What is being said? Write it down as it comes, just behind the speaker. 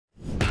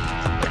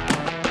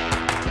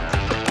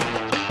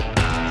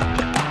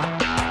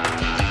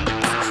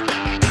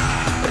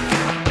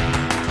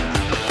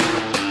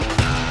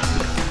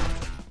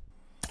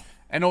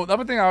And the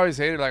other thing I always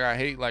hated, like I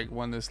hate like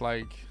when this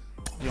like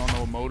you don't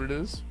know what mode it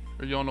is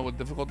or you don't know what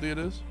difficulty it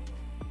is.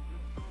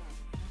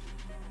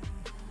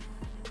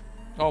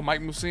 Oh, Mike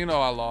Musino,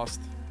 I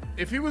lost.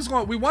 If he was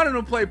going, we wanted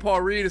to play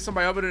Paul Reed and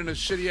somebody other than the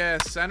shitty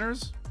ass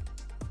centers.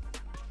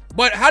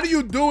 But how do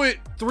you do it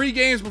 3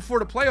 games before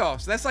the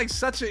playoffs? That's like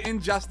such an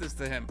injustice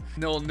to him.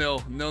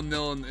 0-0 in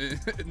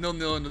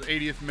the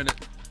 80th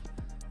minute.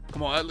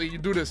 Come on, Utley, you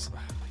do this.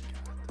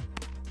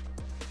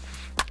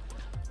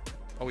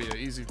 Oh yeah,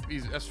 easy.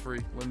 That's free.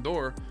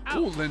 Lindor.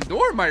 Ooh,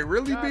 Lindor might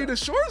really be the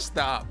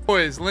shortstop.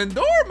 Boys,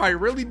 Lindor might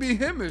really be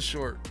him as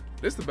short.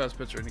 This is the best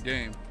pitcher in the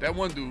game. That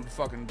one dude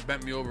fucking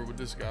bent me over with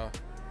this guy.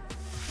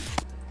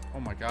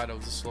 Oh my God, that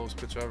was the slowest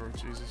pitch ever.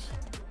 Jesus.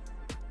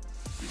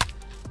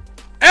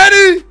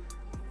 Eddie!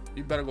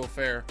 You better go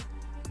fair.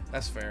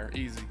 That's fair.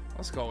 Easy.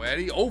 Let's go,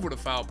 Eddie. Over the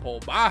foul pole.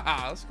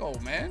 Baja. Let's go,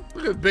 man.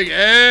 Look at big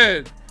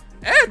Ed.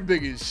 Ed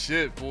big as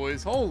shit,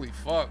 boys. Holy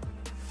fuck.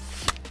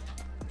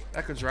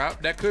 That could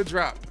drop. That could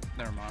drop.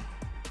 Never mind.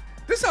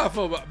 This is how I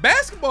feel about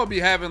basketball. Be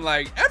having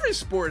like every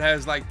sport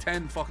has like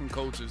 10 fucking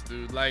coaches,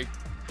 dude. Like,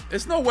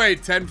 it's no way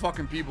 10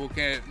 fucking people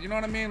can't. You know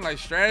what I mean? Like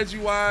strategy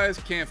wise,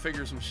 can't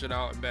figure some shit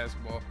out in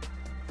basketball.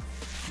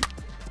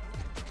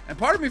 And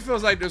part of me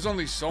feels like there's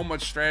only so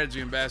much strategy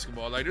in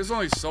basketball. Like there's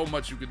only so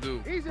much you could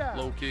do.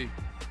 Low key.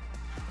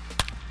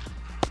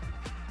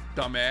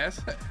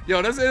 Dumbass.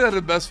 Yo, that's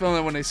the best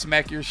feeling when they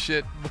smack your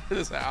shit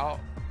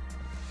out.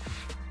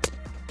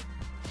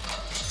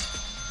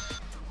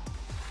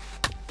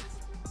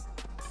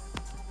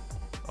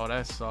 Oh,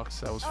 that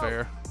sucks. That was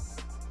fair.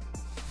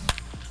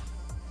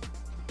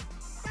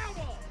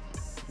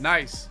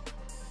 Nice.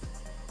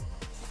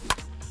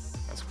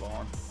 That's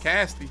gone.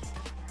 Casty.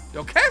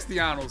 Yo,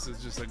 Castellanos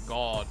is just a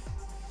god.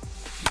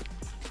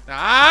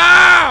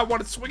 Ah! I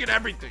want to swing at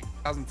everything.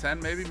 2010,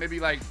 maybe?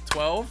 Maybe like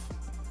 12?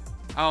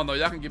 I don't know.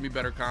 Y'all can give me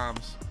better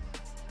comms.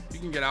 You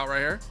can get out right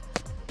here.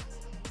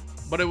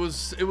 But it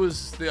was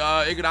the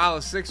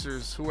Iguodala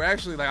Sixers who were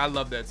actually, like, I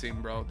love that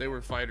team, bro. They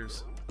were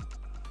fighters.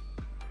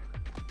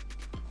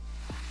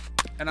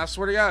 And I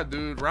swear to God,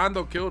 dude,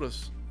 Rondo killed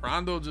us.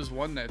 Rondo just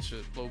won that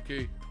shit, low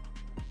key.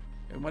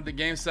 It went to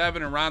game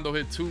 7 and Rondo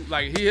hit 2,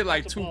 like he hit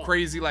like 2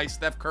 crazy like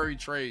Steph Curry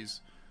trays.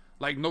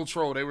 Like no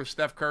troll, they were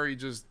Steph Curry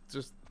just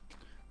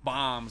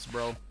bombs,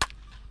 bro.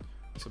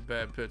 That's a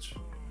bad pitch.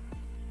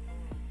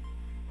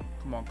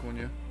 Come on,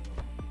 Cunha.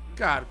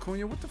 God,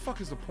 Cunha, what the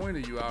fuck is the point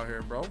of you out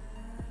here, bro?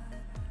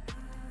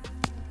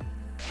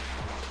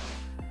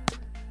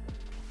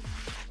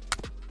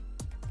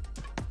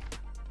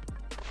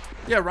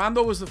 Yeah,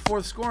 Rondo was the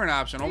 4th scoring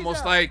option,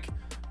 almost like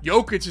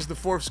Jokic is the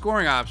 4th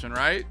scoring option,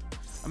 right?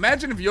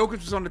 Imagine if Jokic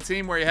was on the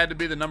team where he had to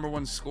be the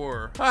 #1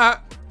 scorer.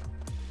 Ha!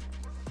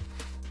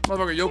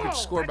 Motherfucker, Jokic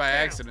scored by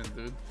accident,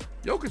 dude.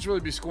 Jokic really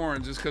be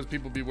scoring just because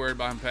people be worried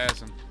about him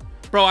passing.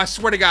 Bro, I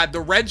swear to God, the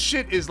red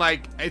shit is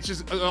like, it's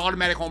just an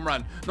automatic home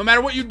run. No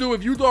matter what you do,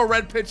 if you throw a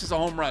red pitch, it's a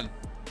home run.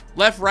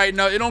 Left, right,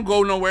 no, it don't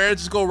go nowhere. It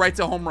just go right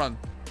to home run.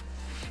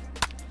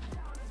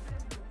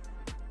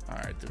 All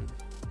right, dude.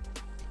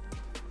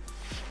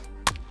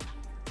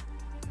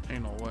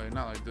 Ain't no way.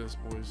 Not like this,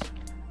 boys.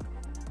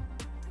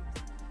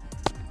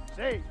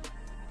 Hey.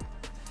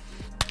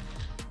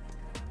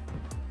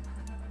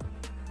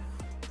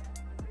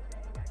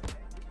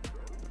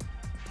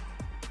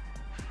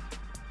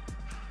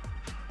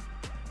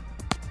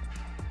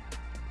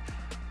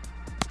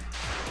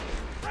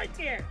 Right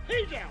there.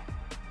 He's out.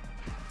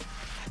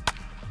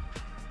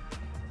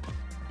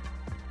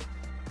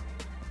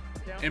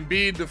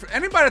 Embiid,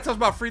 anybody that talks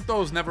about free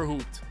throws never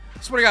hooped.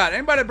 Swear to God,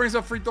 anybody that brings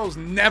up free throws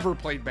never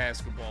played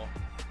basketball.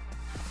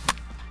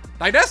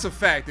 Like, that's a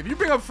fact. If you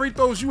bring up free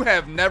throws, you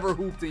have never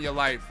hooped in your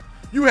life.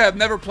 You have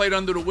never played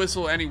under the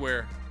whistle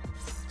anywhere.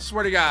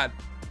 Swear to God.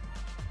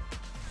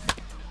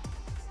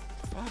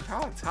 Fuck,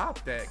 how I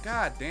top that?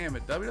 God damn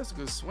it, W. That's a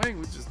good swing.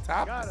 We just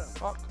topped it.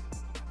 Fuck.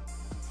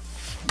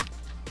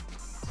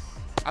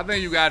 I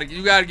think you gotta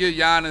get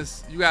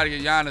Giannis. You gotta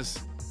get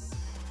Giannis.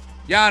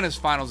 Giannis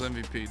Finals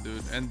MVP,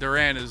 dude. And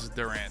Durant is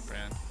Durant,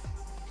 man.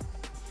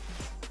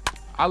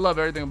 I love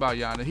everything about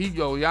Giannis.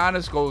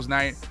 Giannis goes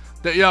 9.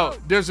 Yo,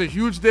 there's a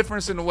huge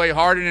difference in the way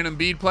Harden and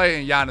Embiid play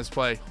and Giannis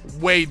play.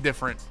 Way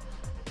different.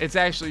 It's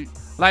actually,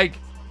 like,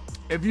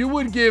 if you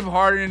would give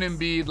Harden and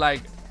Embiid,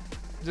 like,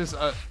 just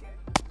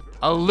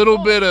a little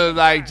bit of,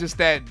 like, just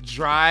that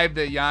drive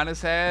that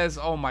Giannis has,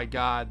 oh, my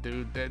God,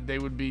 dude. They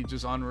would be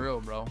just unreal,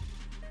 bro.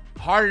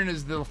 Harden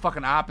is the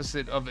fucking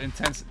opposite of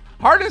intensity.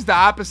 Harden is the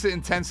opposite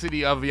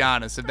intensity of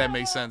Giannis, if that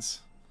makes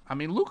sense. I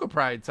mean, Luka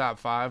probably top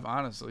 5,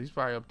 honestly. He's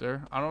probably up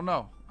there. I don't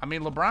know. I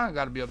mean, LeBron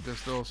got to be up there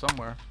still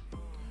somewhere.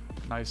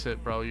 Nice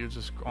hit, bro. You're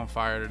just on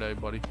fire today,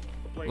 buddy.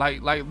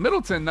 Like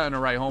Middleton, nothing to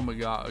write home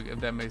about, if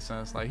that makes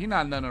sense. Like, he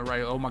not nothing to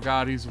write. Oh my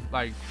God, he's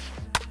like,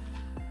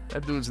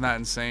 that dude's not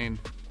insane.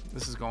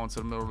 This is going to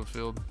the middle of the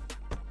field.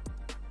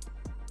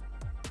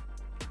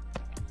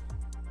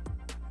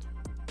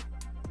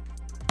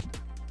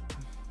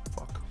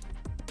 Fuck.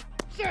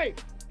 Say.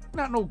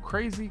 Not no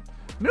crazy.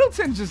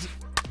 Middleton just,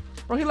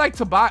 bro. He like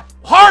to buy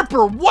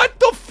Harper. What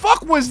the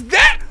fuck was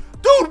that,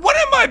 dude? What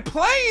am mud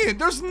playing.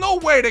 There's no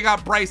way they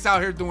got Bryce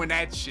out here doing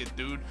that shit,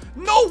 dude.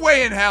 No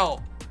way in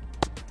hell.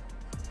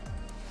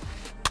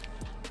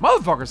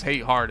 Motherfuckers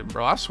hate Harden,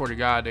 bro. I swear to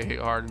God, they hate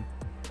Harden.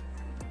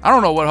 I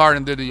don't know what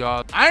Harden did to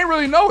y'all. I didn't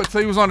really know it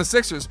until he was on the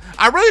Sixers.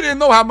 I really didn't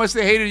know how much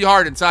they hated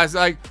Harden. So I was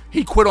like,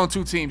 he quit on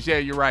 2 teams. Yeah,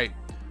 you're right.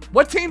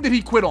 What team did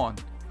he quit on?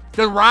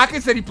 The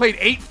Rockets that he played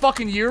 8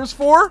 fucking years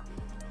for?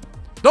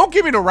 Don't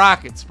give me the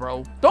Rockets,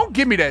 bro. Don't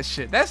give me that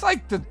shit. That's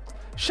like the...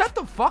 Shut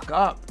the fuck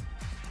up.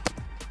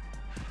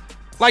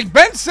 Like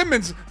Ben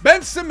Simmons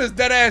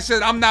dead ass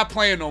said, I'm not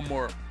playing no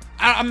more.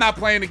 I'm not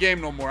playing the game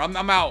no more. I'm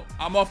out.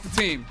 I'm off the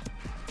team.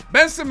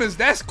 Ben Simmons,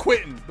 that's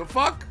quitting. The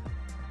fuck?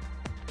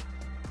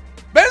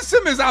 Ben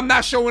Simmons, I'm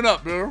not showing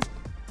up, bro.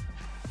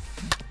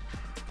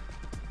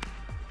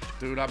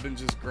 Dude, I've been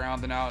just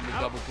grounding out in the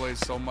double plays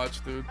so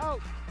much, dude.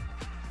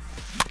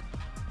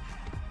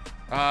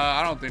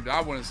 I don't think that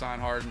I wouldn't sign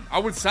Harden. I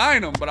would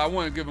sign him, but I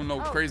wouldn't give him no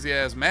crazy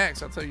ass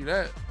max. I'll tell you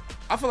that.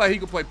 I feel like he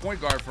could play point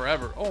guard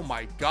forever. Oh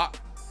my God.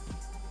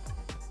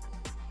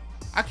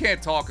 I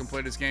can't talk and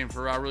play this game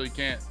for real. I really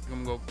can't.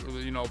 I'm gonna go,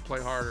 you know,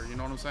 play harder. You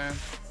know what I'm saying?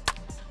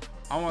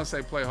 I don't want to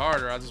say play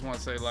harder. I just want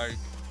to say, like,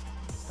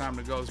 it's time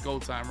to go. It's go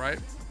time, right?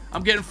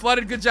 I'm getting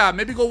flooded. Good job.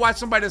 Maybe go watch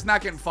somebody that's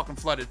not getting fucking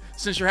flooded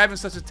since you're having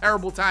such a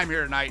terrible time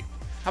here tonight.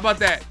 How about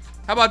that?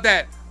 How about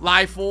that?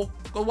 Lieful.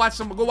 Go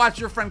watch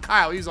your friend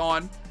Kyle. He's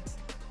on.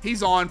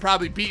 He's on,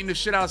 probably beating the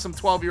shit out of some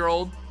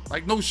 12-year-old.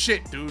 Like, no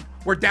shit, dude.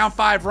 We're down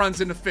 5 runs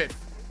in the 5th.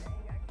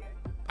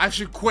 I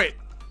should quit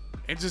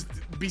and just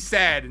be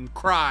sad and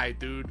cry,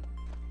 dude.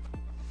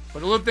 But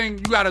the little thing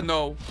you gotta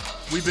know,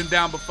 we've been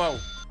down before.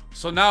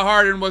 So now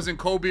Harden wasn't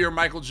Kobe or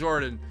Michael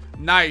Jordan.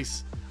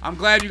 Nice. I'm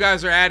glad you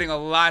guys are adding a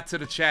lot to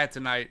the chat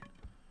tonight.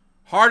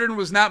 Harden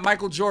was not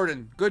Michael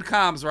Jordan. Good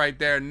comms right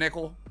there,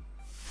 nickel.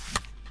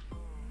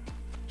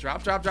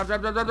 Drop, drop, drop,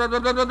 drop, drop, drop, drop,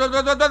 drop, drop, drop,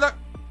 drop, drop, drop.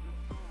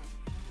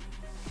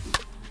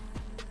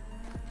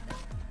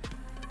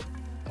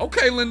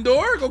 Okay,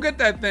 Lindor, go get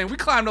that thing. We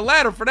climbed the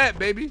ladder for that,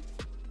 baby.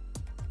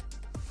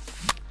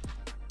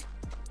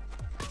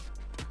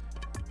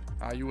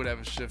 You would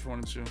have a shift,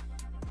 wouldn't you?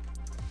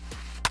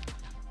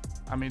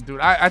 I mean,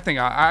 dude, I think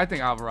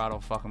Alvarado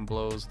fucking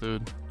blows,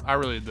 dude. I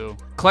really do.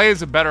 Klay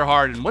is a better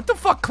Harden. What the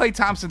fuck Klay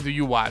Thompson do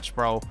you watch,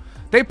 bro?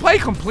 They play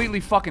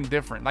completely fucking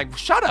different. Like,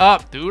 shut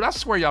up, dude. I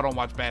swear y'all don't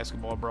watch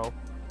basketball, bro.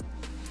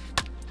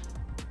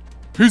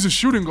 He's a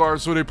shooting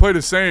guard, so they play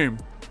the same.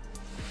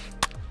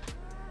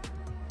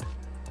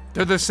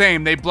 They're the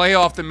same. They play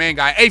off the main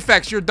guy.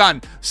 Aphex, you're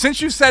done.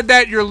 Since you said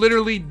that, you're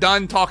literally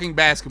done talking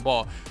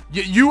basketball.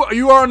 You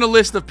are on the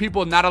list of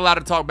people not allowed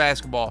to talk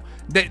basketball.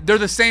 They're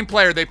the same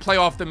player. They play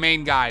off the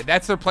main guy.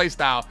 That's their play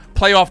style.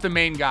 Play off the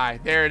main guy.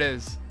 There it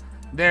is.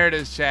 There it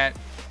is, chat.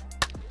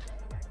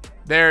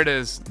 There it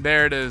is.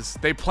 There it is.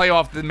 They play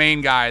off the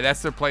main guy.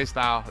 That's their play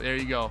style. There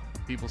you go.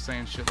 People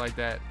saying shit like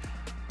that.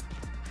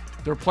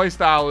 Their play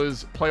style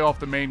is play off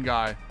the main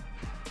guy.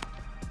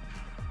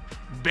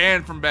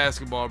 Banned from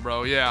basketball,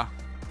 bro. Yeah.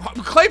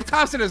 Klay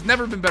Thompson has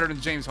never been better than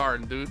James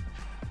Harden, dude. The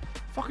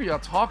fuck are y'all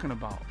talking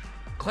about?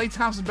 Klay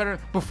Thompson's better.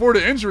 Before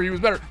the injury, he was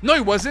better. No,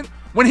 he wasn't.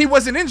 When he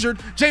wasn't injured,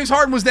 James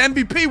Harden was the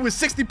MVP with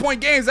 60-point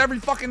games every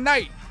fucking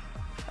night.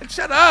 Like,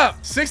 shut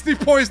up. 60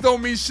 points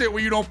don't mean shit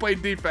when you don't play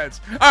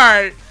defense. All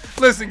right.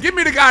 Listen, give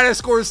me the guy that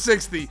scores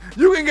 60.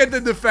 You can get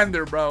the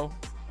defender, bro.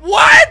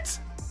 What?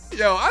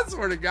 Yo, I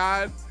swear to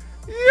God.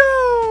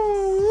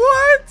 Yo,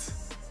 what?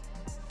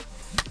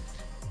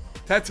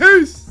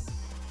 Tattoos.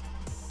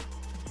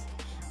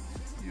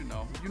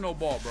 You know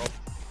ball, bro.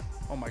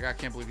 Oh my God, I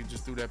can't believe he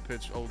just threw that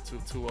pitch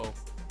 0-2-0.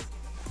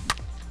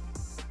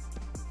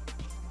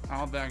 I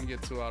don't think I can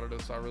get 2 out of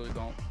this. I really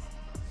don't.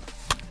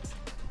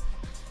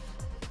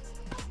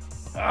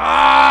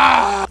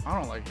 Ah! I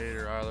don't like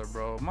Hater either,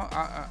 bro.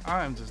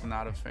 I am just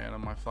not a fan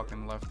of my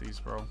fucking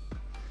lefties, bro.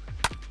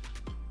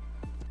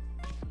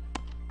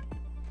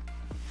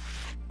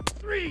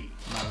 3.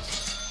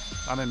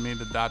 Nice. I didn't mean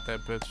to dot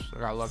that pitch. I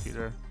got lucky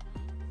there.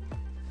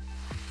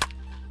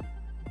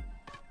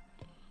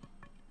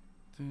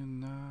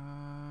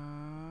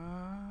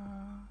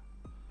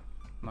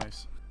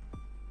 Nice.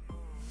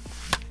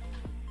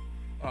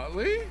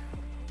 Utley?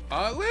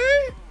 Utley?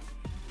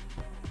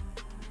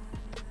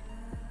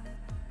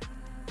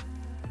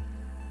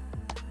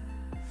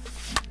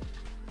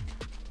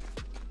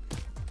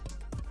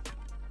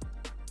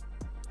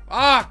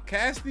 Ah,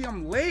 Cassidy,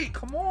 I'm late.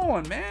 Come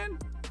on, man.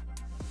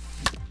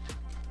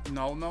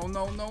 No.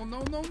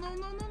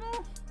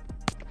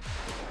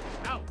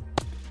 Out.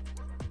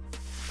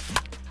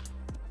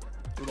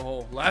 Through the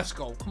hole. Let's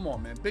go. Come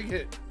on, man. Big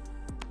hit.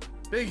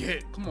 Big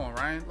hit. Come on,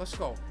 Ryan. Let's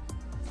go.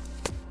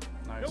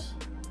 Nice. Nope.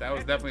 That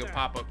was definitely a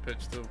pop-up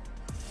pitch, too.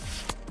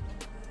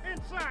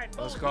 Inside.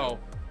 Let's go.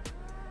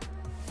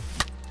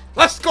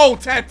 Let's go,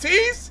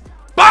 Tatis.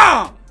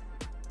 Bomb.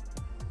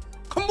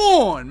 Come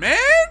on, man.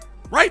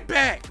 Right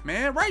back,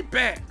 man. Right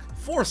back.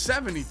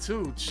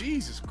 472.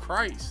 Jesus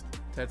Christ.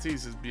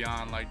 Tatis is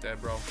beyond like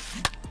that, bro.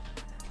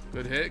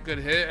 Good hit. Good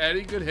hit,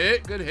 Eddie. Good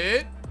hit. Good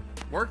hit.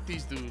 Work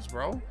these dudes,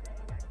 bro.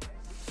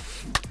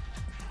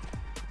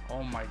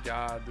 Oh my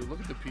god, dude.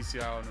 Look at the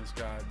PCI on this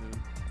guy, dude.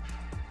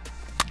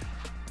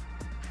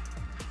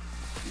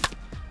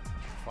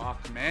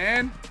 Fuck,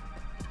 man.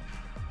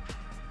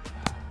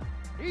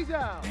 He's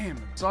out. Damn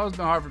it. It's always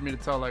been hard for me to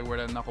tell like where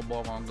that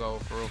knuckleball gonna go,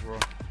 for real, bro.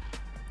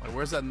 Like,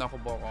 where's that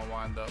knuckleball gonna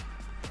wind up?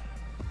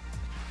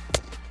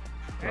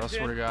 But I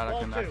swear to God,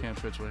 I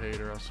can't pitch with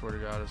Hater. I swear to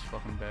God, it's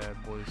fucking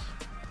bad, boys.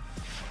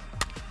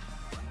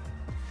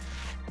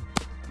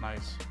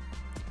 Nice.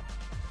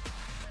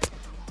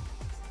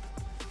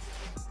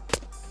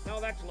 No,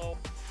 that's low.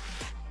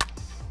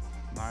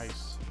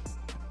 Nice.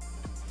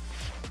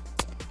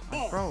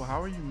 Like, bro,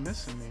 how are you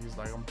missing these?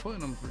 Like, I'm putting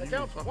them for you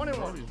to fucking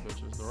throw these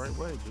bitches the right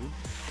way, dude.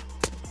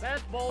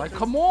 That's ball. Like,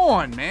 come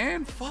on,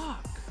 man.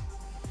 Fuck.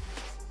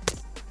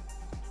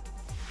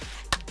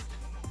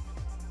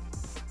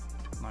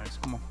 Nice.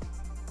 Come on.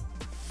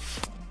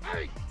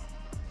 Hey!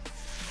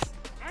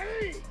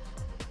 Hey!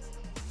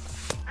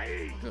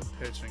 Hey! Good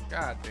pitching.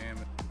 God damn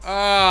it.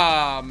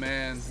 Ah,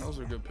 man. Those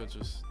are good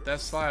pitches.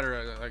 That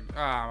slider, like,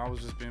 I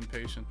was just being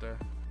patient there.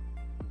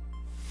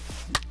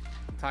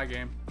 Tie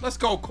game. Let's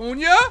go,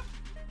 Cunha.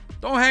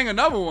 Don't hang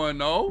another one,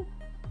 though.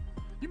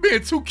 You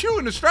being too cute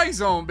in the strike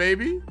zone,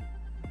 baby.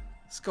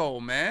 Let's go,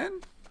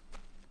 man.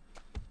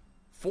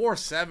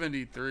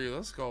 473.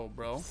 Let's go,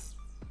 bro.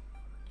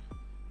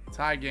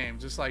 Tie game.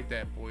 Just like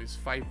that, boys.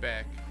 Fight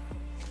back.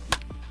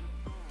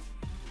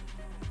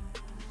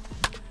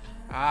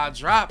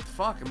 Dropped.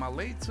 Fuck. Am I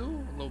late,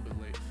 too? A little bit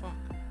late. Fuck.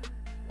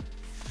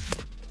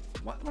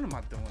 What am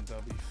I doing,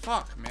 W?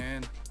 Fuck,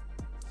 man.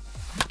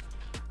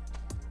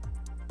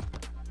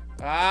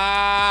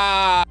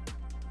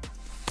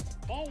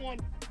 Ball one.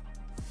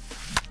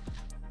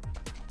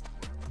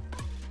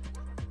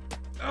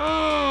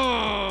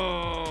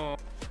 Oh.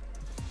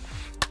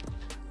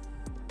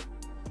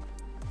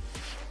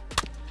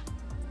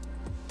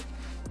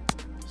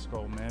 Let's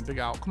go, man. Big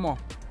out. Come on.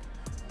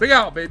 Big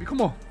out, baby.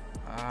 Come on.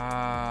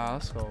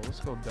 Let's go. Let's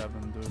go,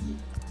 Devin, dude.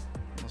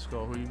 Let's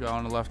go. Who you got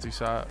on the lefty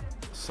side?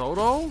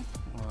 Soto?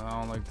 I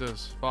don't like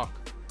this. Fuck.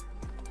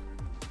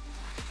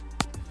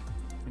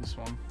 He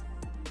swung.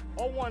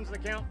 0-1's the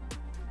count.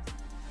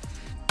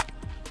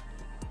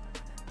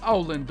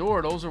 Oh,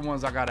 Lindor, those are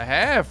ones I gotta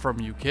have from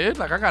you, kid.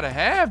 Like, I gotta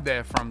have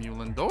that from you,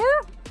 Lindor.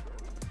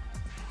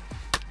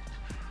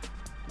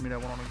 Give me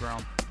that one on the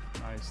ground.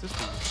 Nice. This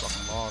dude is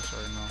fucking lost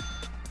right now.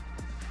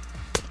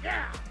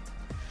 Yeah!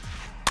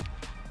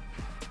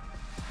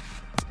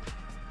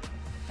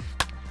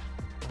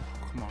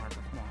 Oh, come on,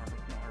 Harper. Come on, Harper.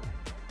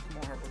 Come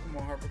on, Harper. Come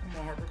on, Harper. Come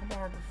on, Harper. Come on,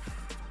 Harper.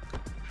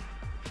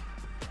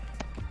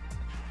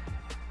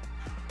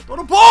 Throw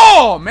the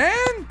ball,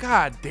 man.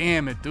 God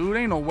damn it, dude.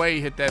 Ain't no way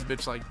he hit that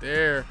bitch like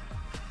there.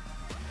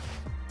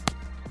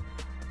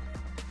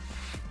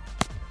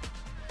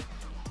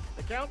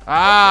 The count.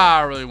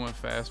 I really went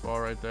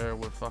fastball right there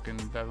with fucking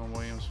Devin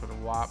Williams for the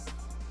whop.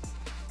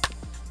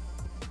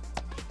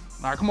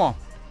 All right, come on.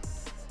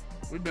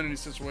 We've been in these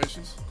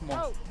situations. Come on.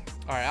 All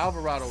right,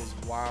 Alvarado is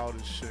wild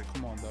as shit.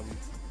 Come on, W.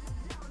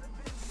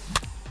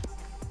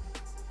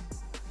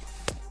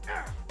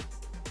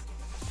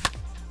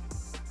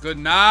 Good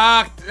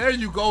knock. There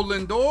you go,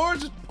 Lindor.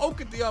 Just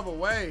poke it the other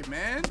way,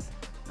 man.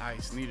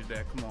 Nice. Needed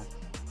that. Come on.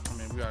 I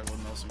mean, we got to go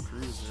Nelson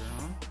Cruz here,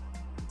 huh?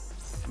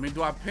 I mean,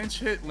 do I pinch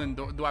hit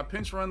Lindor? Do I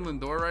pinch run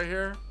Lindor right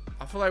here?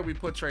 I feel like we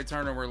put Trey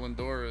Turner where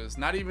Lindor is.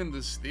 Not even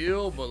the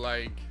steal, but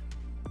like...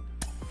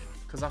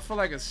 Because I feel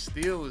like a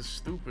steal is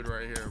stupid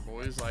right here,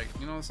 boys. Like,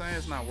 you know what I'm saying?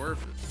 It's not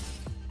worth it.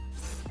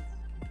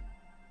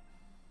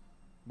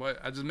 But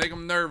I just make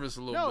him nervous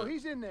a little bit. No,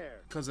 he's in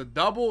there. Because a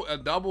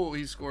double,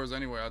 he scores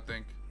anyway, I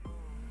think.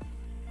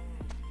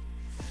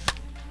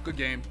 Good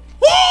game.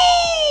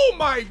 Oh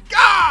my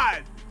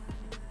God!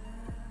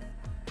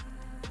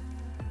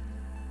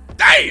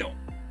 Damn!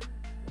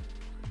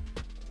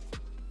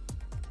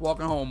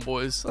 Walking home,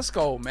 boys. Let's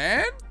go,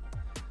 man.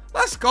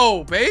 Let's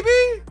go,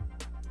 baby.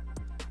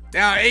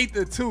 Down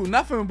 8-2.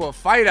 Nothing but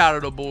fight out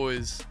of the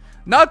boys.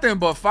 Nothing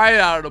but fight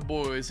out of the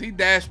boys. He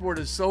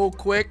dashboarded so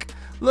quick.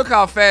 Look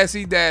how fast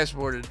he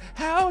dashboarded.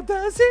 How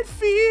does it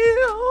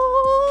feel?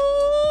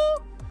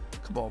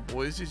 Come on,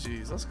 boys.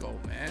 GG's. Let's go,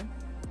 man.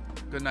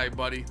 Good night,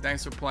 buddy.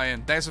 Thanks for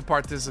playing. Thanks for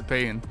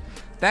participating.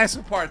 Thanks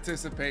for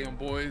participating,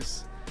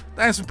 boys.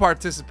 Thanks for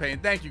participating.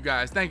 Thank you,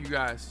 guys. Thank you,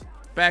 guys.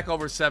 Back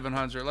over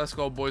 700. Let's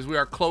go, boys. We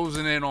are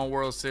closing in on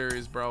World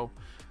Series, bro.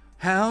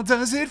 How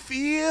does it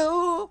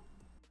feel?